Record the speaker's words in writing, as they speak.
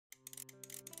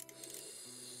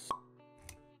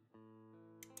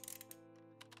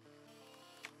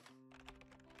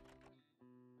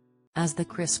As the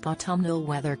crisp autumnal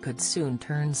weather could soon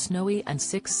turn snowy and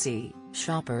 6C,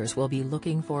 shoppers will be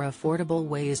looking for affordable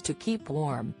ways to keep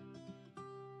warm.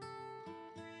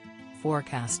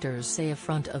 Forecasters say a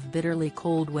front of bitterly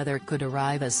cold weather could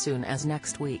arrive as soon as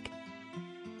next week.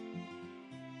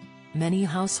 Many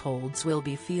households will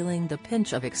be feeling the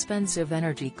pinch of expensive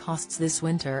energy costs this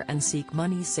winter and seek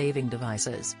money-saving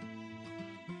devices.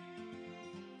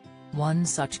 One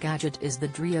such gadget is the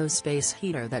draughty space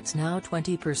heater that's now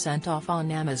 20% off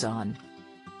on Amazon.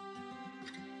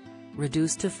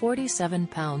 Reduced to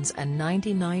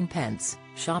 £47.99,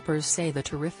 shoppers say the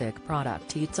terrific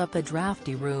product heats up a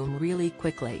drafty room really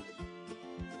quickly.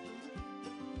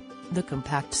 The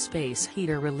compact space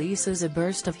heater releases a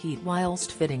burst of heat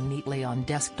whilst fitting neatly on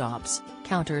desktops,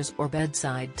 counters or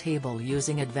bedside table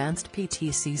using advanced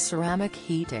PTC ceramic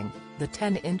heating. The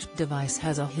 10-inch device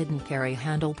has a hidden carry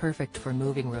handle perfect for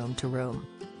moving room to room.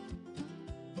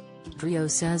 Draughty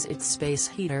says its space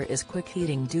heater is quick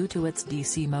heating due to its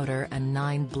DC motor and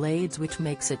 9 blades, which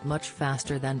makes it much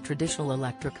faster than traditional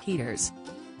electric heaters.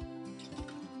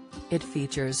 It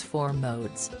features 4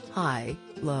 modes: high,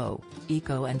 low,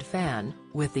 eco and fan,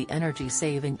 with the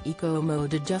energy-saving eco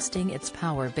mode adjusting its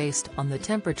power based on the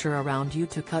temperature around you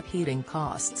to cut heating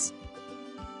costs.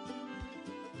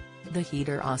 The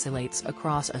heater oscillates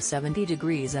across a 70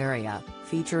 degrees area,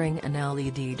 featuring an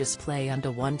LED display and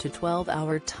a 1 to 12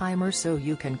 hour timer so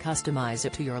you can customize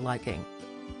it to your liking.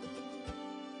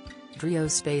 Draughty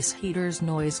space heater's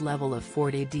noise level of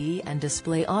 40 dB and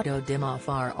display auto dim off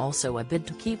are also a bid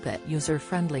to keep it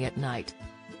user-friendly at night.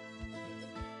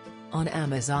 On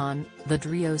Amazon, the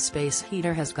Draughty space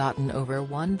heater has gotten over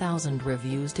 1,000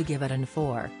 reviews to give it an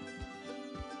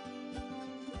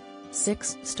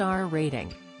 4.6-star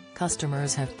rating.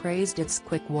 Customers have praised its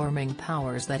quick warming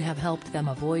powers that have helped them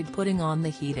avoid putting on the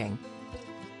heating.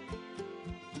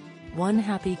 One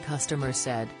happy customer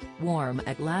said, "Warm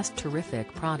at last,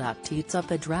 terrific product, heats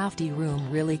up a drafty room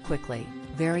really quickly,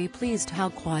 very pleased how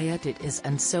quiet it is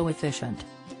and so efficient.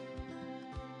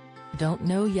 Don't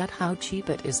know yet how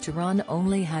cheap it is to run,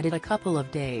 only had it a couple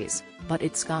of days, but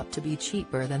it's got to be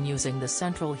cheaper than using the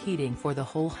central heating for the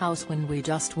whole house when we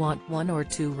just want 1 or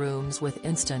 2 rooms with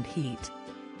instant heat."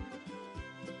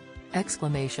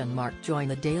 Join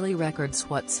the Daily Records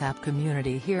WhatsApp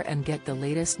community here and get the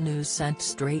latest news sent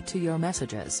straight to your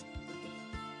messages.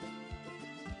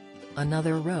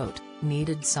 Another wrote,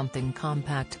 "Needed something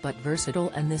compact but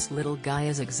versatile, and this little guy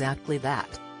is exactly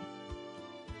that.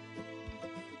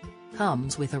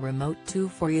 Comes with a remote too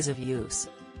for ease of use.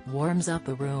 Warms up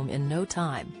a room in no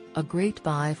time, a great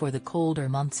buy for the colder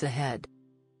months ahead."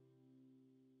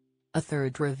 A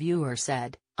third reviewer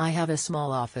said, "I have a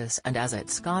small office and as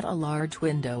it's got a large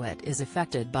window it is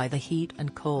affected by the heat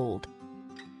and cold.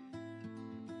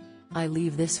 I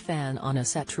leave this fan on a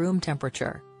set room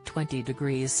temperature, 20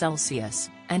 degrees Celsius,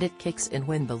 and it kicks in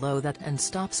when below that and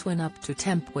stops when up to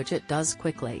temp, which it does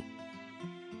quickly.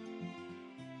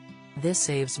 This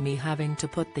saves me having to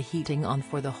put the heating on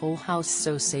for the whole house,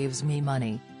 so saves me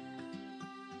money."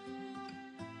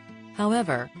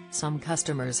 However, some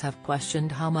customers have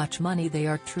questioned how much money they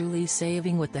are truly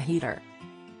saving with the heater.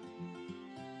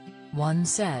 One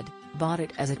said, "Bought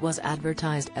it as it was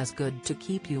advertised as good to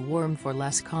keep you warm for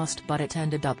less cost, but it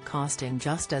ended up costing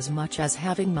just as much as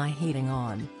having my heating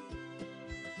on."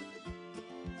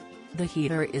 The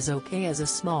heater is okay as a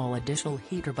small additional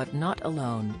heater but not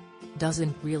alone.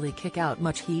 Doesn't really kick out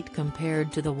much heat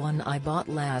compared to the one I bought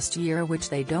last year, which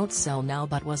they don't sell now,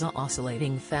 but was a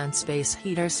oscillating fan space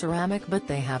heater ceramic, but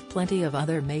they have plenty of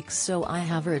other makes, so I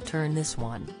have returned this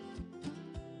one.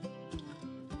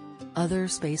 Other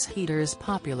space heaters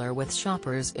popular with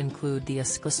shoppers include the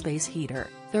Iska space heater,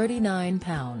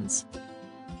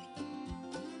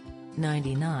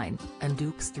 £39.99, and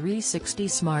Duke's 360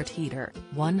 smart heater,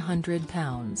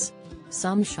 £100.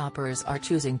 Some shoppers are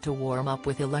choosing to warm up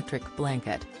with electric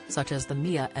blanket, such as the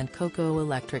Mia and Coco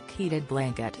electric heated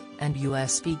blanket, and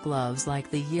USB gloves like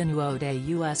the Yinuode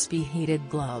USB heated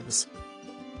gloves.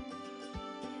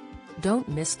 Don't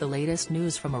miss the latest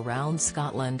news from around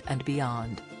Scotland and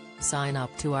beyond. Sign up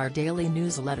to our daily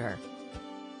newsletter.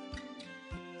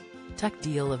 Tech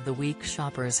Deal of the Week: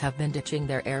 shoppers have been ditching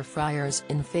their air fryers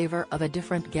in favor of a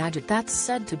different gadget that's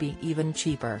said to be even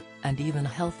cheaper, and even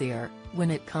healthier,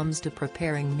 when it comes to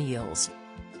preparing meals.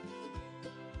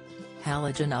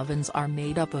 Halogen ovens are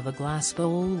made up of a glass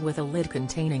bowl with a lid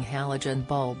containing halogen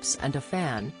bulbs and a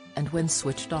fan, and when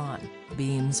switched on,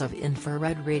 beams of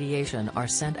infrared radiation are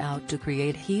sent out to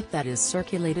create heat that is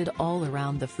circulated all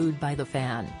around the food by the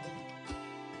fan.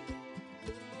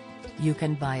 You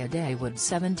can buy a Daywood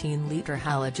 17-liter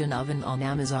halogen oven on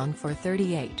Amazon for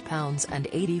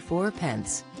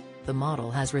 £38.84. The model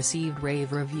has received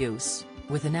rave reviews,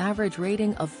 with an average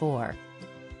rating of 4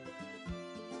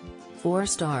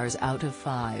 stars out of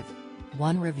 5.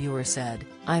 One reviewer said,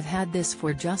 "I've had this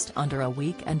for just under a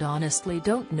week and honestly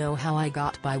don't know how I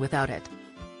got by without it.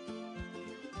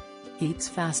 Heats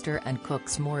faster and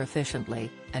cooks more efficiently,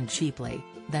 and cheaply,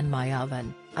 than my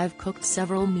oven. I've cooked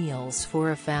several meals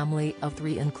for a family of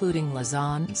 3 including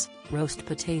lasagnas, roast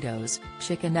potatoes,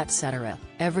 chicken etc.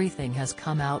 Everything has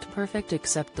come out perfect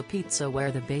except the pizza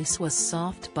where the base was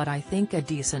soft, but I think a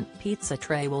decent pizza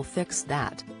tray will fix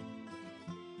that."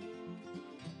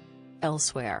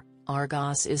 Elsewhere,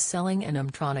 Argos is selling an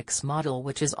Omtronics model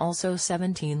which is also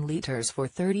 17 liters for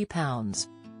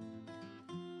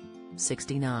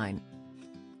 £30.69.